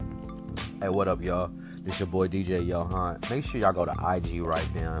Hey, what up, y'all? This your boy DJ Yo Hunt. Make sure y'all go to IG right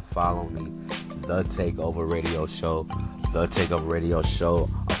now and follow me. The Takeover Radio Show. The Takeover Radio Show.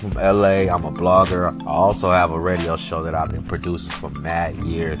 I'm from LA. I'm a blogger. I also have a radio show that I've been producing for mad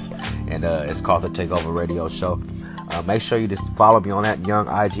years. And it's called The Takeover Radio Show. Make sure you just follow me on that young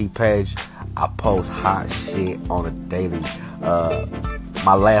IG page. I post hot shit on a daily.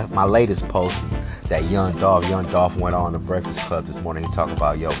 My latest post is that Young Dolph went on the Breakfast Club this morning. He talked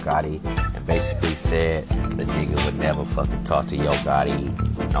about Yo Gotti and basically said the nigga would never fucking talk to Yo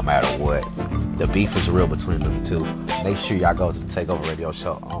Gotti no matter what. The beef is real between them two. Make sure y'all go to the Takeover Radio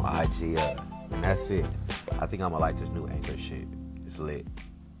Show on IG. And that's it. I think I'm gonna like this new Anchor shit. It's lit.